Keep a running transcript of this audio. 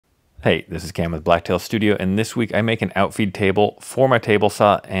Hey, this is Cam with Blacktail Studio, and this week I make an Outfeed table for my table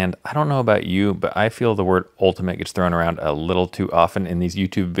saw, and I don't know about you, but I feel the word ultimate gets thrown around a little too often in these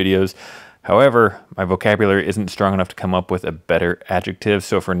YouTube videos. However, my vocabulary isn't strong enough to come up with a better adjective,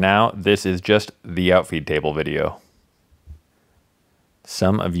 so for now, this is just the Outfeed table video.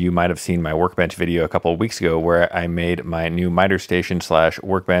 Some of you might have seen my Workbench video a couple of weeks ago where I made my new miter station /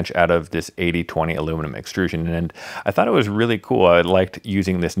 workbench out of this 80/20 aluminum extrusion, and I thought it was really cool. I liked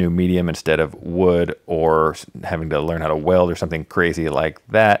using this new medium instead of wood or having to learn how to weld or something crazy like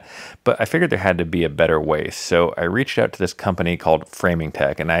that, but I figured there had to be a better way. So I reached out to this company called Framing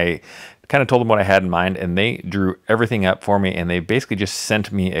Tech, and I kind of told them what I had in mind, and they drew everything up for me, and they basically just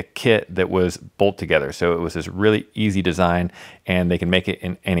sent me a kit that was bolt together. So it was this really easy design, and they can make it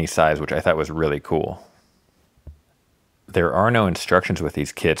in any size, which I thought was really cool. There are no instructions with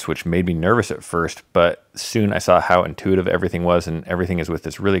these kits, which made me nervous at first, but soon I saw how intuitive everything was, and everything is with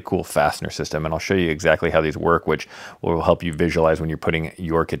this really cool fastener system, and I'll show you exactly how these work, which will help you visualize when you're putting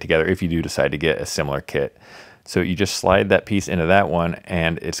your kit together if you do decide to get a similar kit. So you just slide that piece into that one,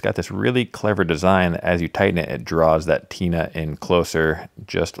 and it's got this really clever design that as you tighten it, it draws that T-nut in closer,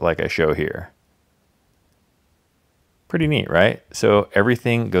 just like I show here. Pretty neat, right? So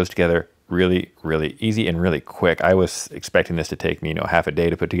everything goes together really, really easy and really quick. I was expecting this to take me, half a day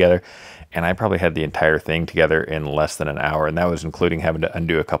to put together, and I probably had the entire thing together in less than an hour, and that was including having to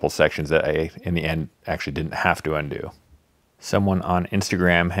undo a couple sections that I, in the end, actually didn't have to undo. Someone on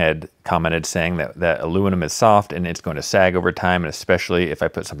Instagram had commented saying that aluminum is soft and it's going to sag over time, and especially if I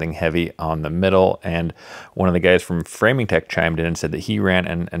put something heavy on the middle. And one of the guys from Framing Tech chimed in and said that he ran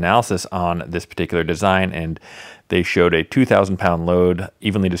an analysis on this particular design, and they showed a 2,000-pound load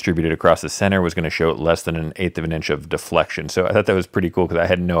evenly distributed across the center was going to show less than 1/8 of an inch of deflection. So I thought that was pretty cool because I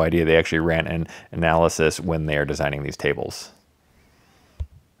had no idea they actually ran an analysis when they are designing these tables.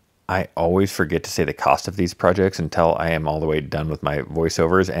 I always forget to say the cost of these projects until I am all the way done with my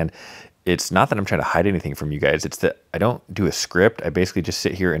voiceovers, and it's not that I'm trying to hide anything from you guys, it's that I don't do a script. I basically just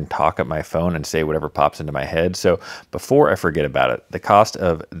sit here and talk at my phone and say whatever pops into my head. So before I forget about it, the cost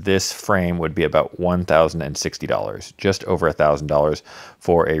of this frame would be about $1,060, just over $1,000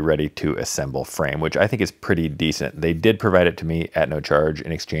 for a ready-to-assemble frame, which I think is pretty decent. They did provide it to me at no charge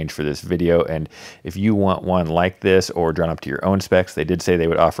in exchange for this video, and if you want one like this or drawn up to your own specs, they did say they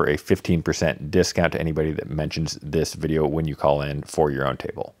would offer a 15% discount to anybody that mentions this video when you call in for your own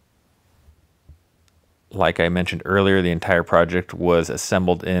table. Like I mentioned earlier, the entire project was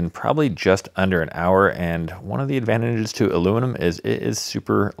assembled in probably just under an hour, and one of the advantages to aluminum is it is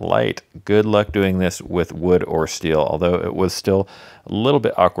super light. Good luck doing this with wood or steel, although it was still a little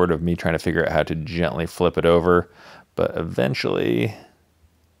bit awkward of me trying to figure out how to gently flip it over, but eventually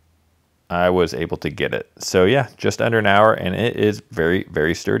I was able to get it. So yeah, just under an hour, and it is very,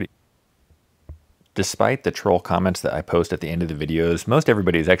 very sturdy. Despite the troll comments that I post at the end of the videos, most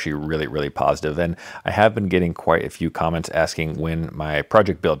everybody is actually really, really positive, and I have been getting quite a few comments asking when my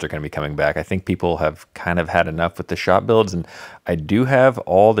project builds are going to be coming back. I think people have kind of had enough with the shop builds, and I do have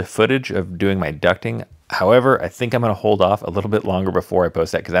all the footage of doing my ducting. However, I think I'm going to hold off a little bit longer before I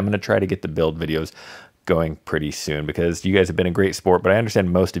post that, because I'm going to try to get the build videos going pretty soon, because you guys have been a great sport, but I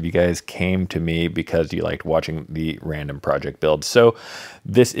understand most of you guys came to me because you liked watching the random project builds. So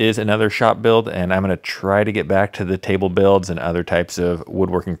this is another shop build, and I'm going to try to get back to the table builds and other types of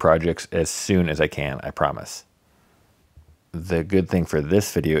woodworking projects as soon as I can, I promise. The good thing for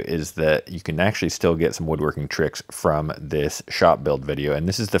this video is that you can actually still get some woodworking tricks from this shop build video. And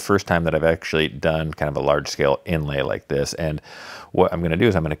this is the first time that I've actually done kind of a large scale inlay like this. And what I'm going to do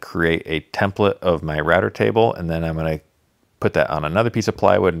is I'm going to create a template of my router table, and then I'm going to put that on another piece of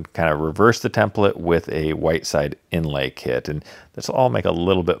plywood and kind of reverse the template with a white side inlay kit. And this will all make a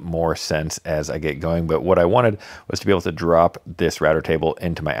little bit more sense as I get going. But what I wanted was to be able to drop this router table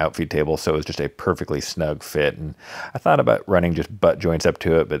into my Outfeed table, so it was just a perfectly snug fit. And I thought about running just butt joints up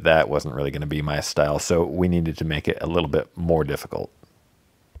to it, but that wasn't really going to be my style. So we needed to make it a little bit more difficult.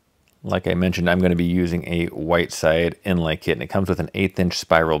 Like I mentioned, I'm going to be using a white side inlay kit, and it comes with an 1/8 inch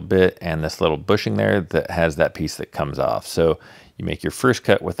spiral bit and this little bushing there that has that piece that comes off. So you make your first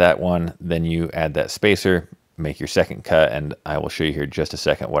cut with that one, then you add that spacer, make your second cut, and I will show you here just a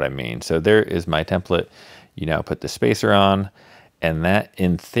second what I mean. So there is my template. You now put the spacer on, and that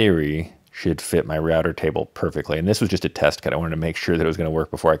in theory should fit my router table perfectly. And this was just a test cut. I wanted to make sure that it was going to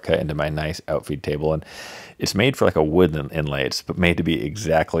work before I cut into my nice Outfeed table. And it's made for like a wood inlay. It's made to be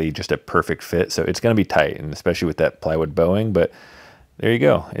exactly just a perfect fit. So it's going to be tight, and especially with that plywood bowing. But there you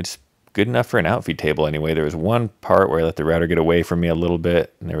go. It's good enough for an Outfeed table anyway. There was one part where I let the router get away from me a little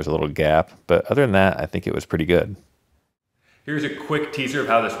bit, and there was a little gap. But other than that, I think it was pretty good. Here's a quick teaser of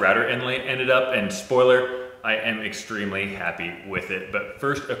how this router inlay ended up, and spoiler, I am extremely happy with it. But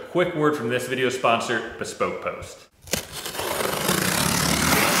first, a quick word from this video sponsor, Bespoke Post.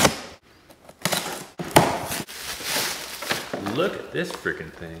 Look at this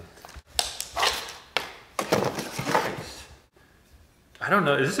freaking thing. I don't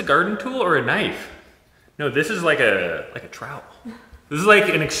know, is this a garden tool or a knife? No, this is like a trowel. This is like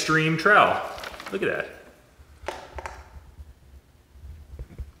an extreme trowel. Look at that.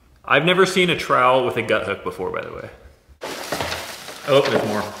 I've never seen a trowel with a gut hook before, by the way. Oh, there's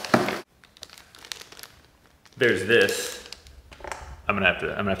more. There's this. I'm gonna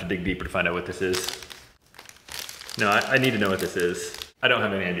have to dig deeper to find out what this is. No, I need to know what this is. I don't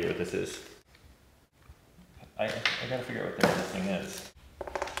have any idea what this is. I gotta figure out what this thing is.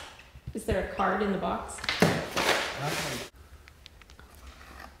 Is there a card in the box?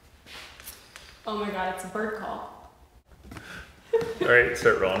 Oh my god, it's a bird call. All right,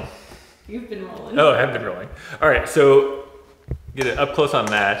 start rolling. You've been rolling. Oh, I have been rolling. All right, so get it up close on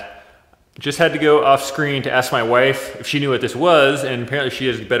that. Just had to go off screen to ask my wife if she knew what this was, and apparently she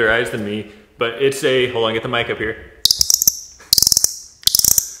has better eyes than me, but it's a, hold on, get the mic up here.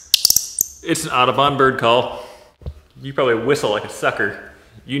 It's an Audubon bird call. You probably whistle like a sucker.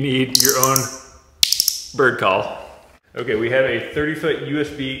 You need your own bird call. Okay, we have a 30-foot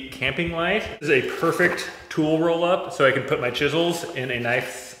USB camping light. This is a perfect tool roll up, so I can put my chisels in a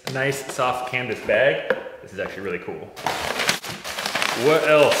nice soft canvas bag. This is actually really cool. What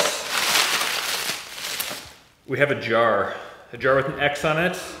else? We have a jar with an X on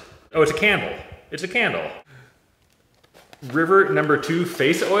it. Oh, it's a candle. It's a candle. River #2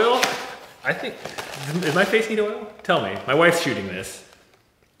 face oil. I think, does my face need oil? Tell me, my wife's shooting this.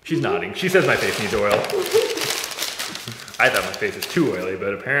 She's nodding. She says my face needs oil. I thought my face was too oily,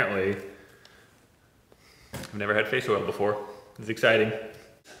 but apparently I've never had face oil before. It's exciting.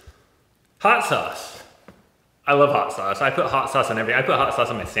 Hot sauce. I love hot sauce. I put hot sauce on everything. I put hot sauce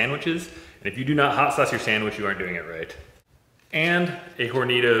on my sandwiches, and if you do not hot sauce your sandwich, you aren't doing it right. And a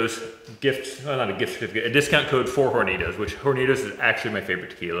Hornitos gift, well, not a gift certificate, a discount code for Hornitos, which Hornitos is actually my favorite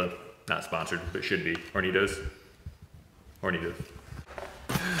tequila. Not sponsored, but should be. Hornitos. Hornitos.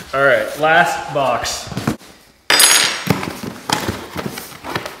 All right, last box.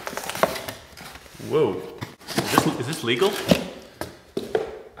 Whoa, is this legal?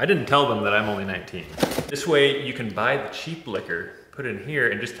 I didn't tell them that I'm only 19. This way you can buy the cheap liquor, put it in here,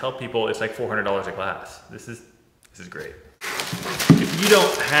 and just tell people it's like $400 a glass. This is great. If you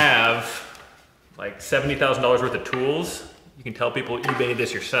don't have like $70,000 worth of tools, you can tell people you made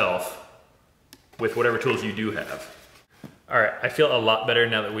this yourself with whatever tools you do have. All right, I feel a lot better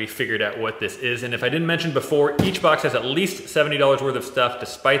now that we figured out what this is. And if I didn't mention before, each box has at least $70 worth of stuff,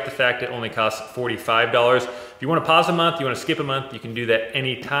 despite the fact it only costs $45. If you want to pause a month, you want to skip a month, you can do that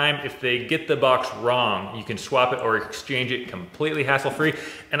anytime. If they get the box wrong, you can swap it or exchange it completely hassle-free.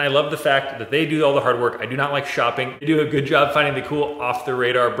 And I love the fact that they do all the hard work. I do not like shopping. They do a good job finding the cool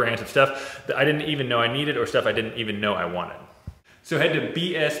off-the-radar brands of stuff that I didn't even know I needed or stuff I didn't even know I wanted. So head to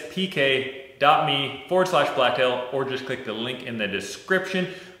bspk.me/blacktail or just click the link in the description.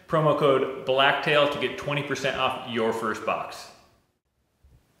 Promo code blacktail to get 20% off your first box.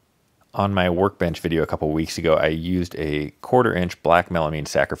 On my Workbench video a couple weeks ago, I used a 1/4-inch black melamine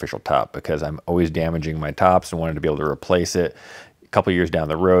sacrificial top because I'm always damaging my tops and wanted to be able to replace it a couple years down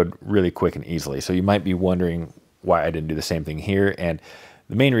the road really quick and easily. So you might be wondering why I didn't do the same thing here. And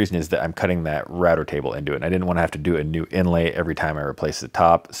the main reason is that I'm cutting that router table into it, and I didn't want to have to do a new inlay every time I replace the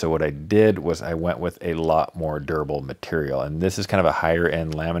top. So what I did was I went with a lot more durable material, and this is kind of a higher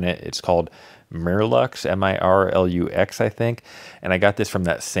end laminate. It's called Mirlux, M-I-R-L-U-X, I think. And I got this from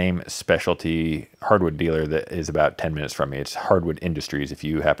that same specialty hardwood dealer that is about 10 minutes from me. It's Hardwood Industries, if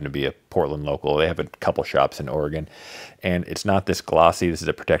you happen to be a Portland local. They have a couple shops in Oregon. And it's not this glossy. This is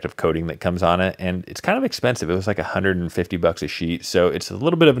a protective coating that comes on it. And it's kind of expensive. It was like $150 a sheet. So it's a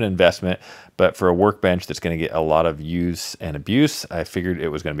little bit of an investment. But for a workbench that's going to get a lot of use and abuse, I figured it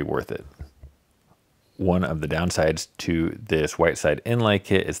was going to be worth it. One of the downsides to this white side inlay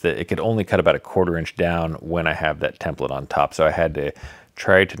kit is that it could only cut about a 1/4 inch down when I have that template on top. So I had to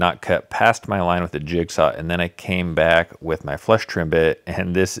try to not cut past my line with the jigsaw, and then I came back with my flush trim bit,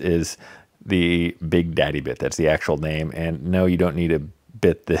 and this is the Big Daddy bit. That's the actual name. And no, you don't need a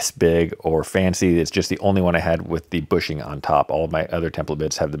bit this big or fancy. It's just the only one I had with the bushing on top. All of my other template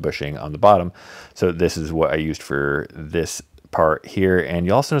bits have the bushing on the bottom. So this is what I used for this part here. And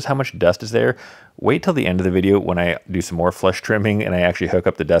you also notice how much dust is there. Wait till the end of the video when I do some more flush trimming and I actually hook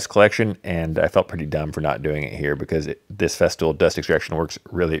up the dust collection. And I felt pretty dumb for not doing it here because this Festool dust extraction works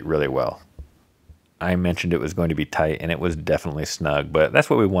really, really well. I mentioned it was going to be tight, and it was definitely snug, but that's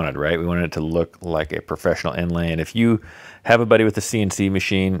what we wanted, right? We wanted it to look like a professional inlay, and if you have a buddy with a CNC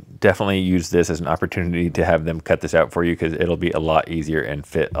machine, definitely use this as an opportunity to have them cut this out for you, because it'll be a lot easier and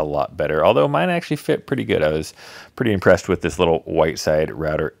fit a lot better. Although mine actually fit pretty good. I was pretty impressed with this little white side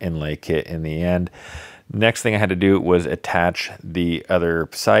router inlay kit in the end. Next thing I had to do was attach the other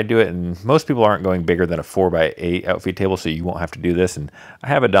side to it, and most people aren't going bigger than a 4x8 outfeed table, so you won't have to do this. And I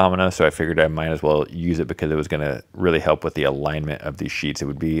have a domino, so I figured I might as well use it because it was going to really help with the alignment of these sheets. It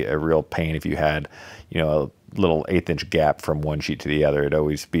would be a real pain if you had, you know, a little 1/8 gap from one sheet to the other. It'd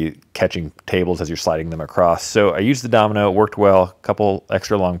always be catching tables as you're sliding them across. So I used the domino, it worked well. A couple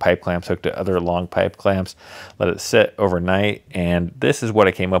extra long pipe clamps hooked to other long pipe clamps, let it sit overnight, and this is what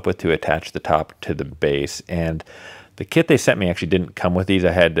I came up with to attach the top to the base. And the kit they sent me actually didn't come with these.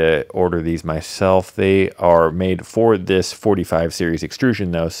 I had to order these myself. They are made for this 45 series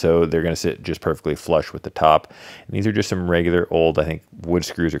extrusion though, so they're going to sit just perfectly flush with the top. And these are just some regular old, I think, wood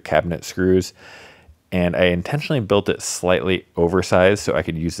screws or cabinet screws. And I intentionally built it slightly oversized so I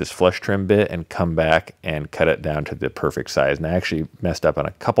could use this flush trim bit and come back and cut it down to the perfect size. And I actually messed up on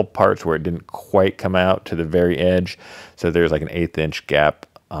a couple parts where it didn't quite come out to the very edge. So there's like an 1/8 gap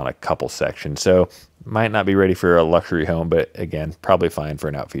on a couple sections. So might not be ready for a luxury home, but again, probably fine for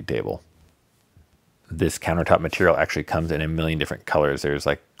an outfeed table. This countertop material actually comes in a million different colors. There's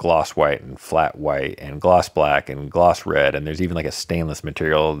like gloss white and flat white and gloss black and gloss red, and there's even like a stainless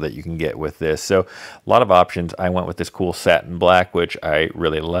material that you can get with this. So a lot of options. I went with this cool satin black, which I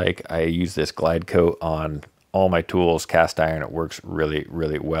really like. I use this glide coat on all my tools, cast iron. It works really,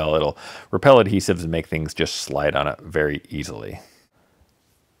 really well. It'll repel adhesives and make things just slide on it very easily.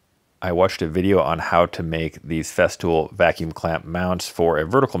 I watched a video on how to make these Festool vacuum clamp mounts for a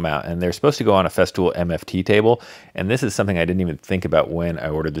vertical mount, and they're supposed to go on a Festool MFT table. And this is something I didn't even think about when I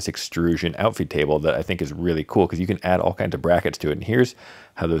ordered this extrusion outfeed table that I think is really cool, because you can add all kinds of brackets to it. And here's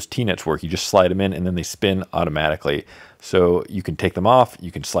how those T-nuts work. You just slide them in and then they spin automatically. So you can take them off, you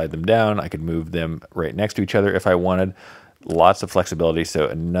can slide them down. I could move them right next to each other if I wanted. Lots of flexibility, so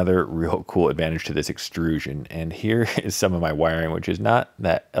another real cool advantage to this extrusion. And here is some of my wiring, which is not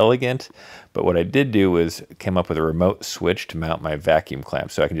that elegant, but what I did do was came up with a remote switch to mount my vacuum clamp,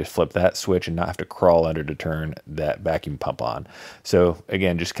 so I can just flip that switch and not have to crawl under to turn that vacuum pump on. So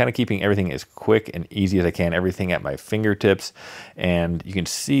again, just kind of keeping everything as quick and easy as I can, everything at my fingertips. And you can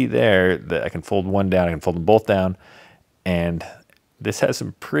see there that I can fold one down, I can fold them both down, and this has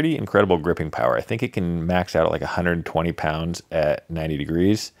some pretty incredible gripping power. I think it can max out at like 120 pounds at 90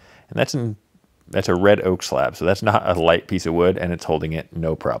 degrees. And that's a red oak slab, so that's not a light piece of wood, and it's holding it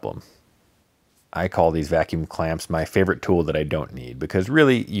no problem. I call these vacuum clamps my favorite tool that I don't need, because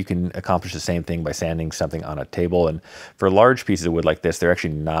really you can accomplish the same thing by sanding something on a table. And for large pieces of wood like this, they're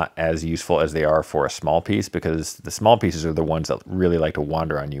actually not as useful as they are for a small piece, because the small pieces are the ones that really like to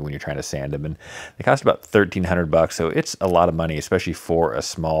wander on you when you're trying to sand them. And they cost about $1,300, so it's a lot of money, especially for a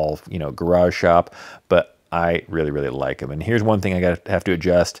small, you know, garage shop. But I really, really like them. And here's one thing I have to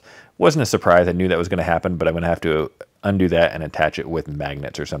adjust. Wasn't a surprise. I knew that was going to happen, but I'm going to have to undo that and attach it with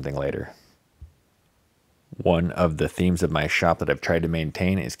magnets or something later. One of the themes of my shop that I've tried to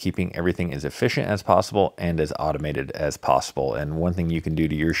maintain is keeping everything as efficient as possible and as automated as possible. And one thing you can do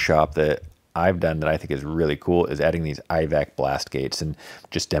to your shop that I've done that I think is really cool is adding these iVac blast gates, and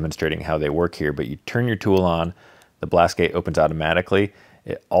just demonstrating how they work here. But you turn your tool on, the blast gate opens automatically.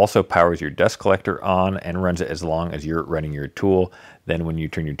 It also powers your dust collector on and runs it as long as you're running your tool. Then when you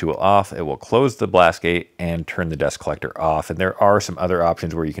turn your tool off, it will close the blast gate and turn the dust collector off. And there are some other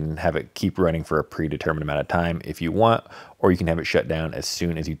options where you can have it keep running for a predetermined amount of time if you want, or you can have it shut down as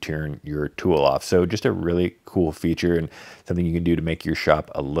soon as you turn your tool off. So just a really cool feature and something you can do to make your shop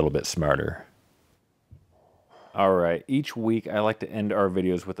a little bit smarter. All right, each week I like to end our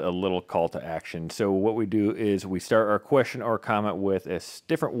videos with a little call to action. So what we do is we start our question or comment with a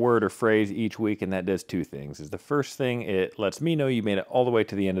different word or phrase each week, and that does two things. Is the first thing, it lets me know you made it all the way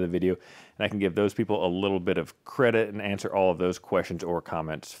to the end of the video, and I can give those people a little bit of credit and answer all of those questions or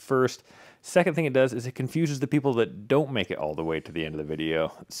comments first. Second thing it does is it confuses the people that don't make it all the way to the end of the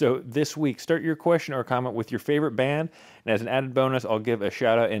video. So this week, start your question or comment with your favorite band, and as an added bonus, I'll give a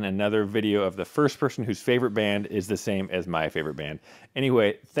shout out in another video of the first person whose favorite band is the same as my favorite band.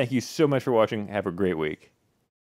 Anyway, thank you so much for watching. Have a great week.